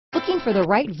Looking for the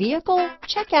right vehicle?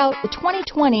 Check out the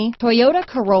 2020 Toyota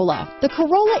Corolla. The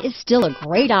Corolla is still a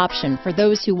great option for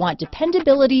those who want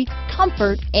dependability,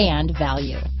 comfort, and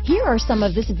value. Here are some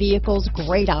of this vehicle's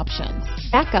great options: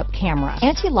 backup camera,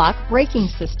 anti-lock braking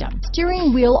system,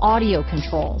 steering wheel audio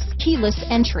controls, keyless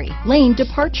entry, lane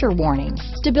departure warning,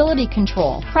 stability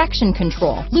control, traction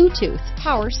control, Bluetooth,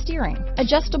 power steering,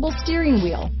 adjustable steering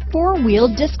wheel, four-wheel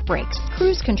disc brakes,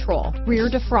 cruise control, rear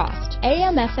defrost,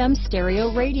 AM/FM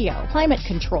stereo radio, climate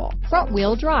control,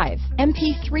 front-wheel drive,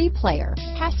 MP3 player,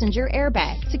 passenger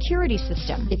airbag, security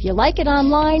system. If you like it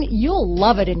online, you'll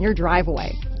love it in your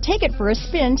driveway. Take it for a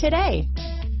spin today.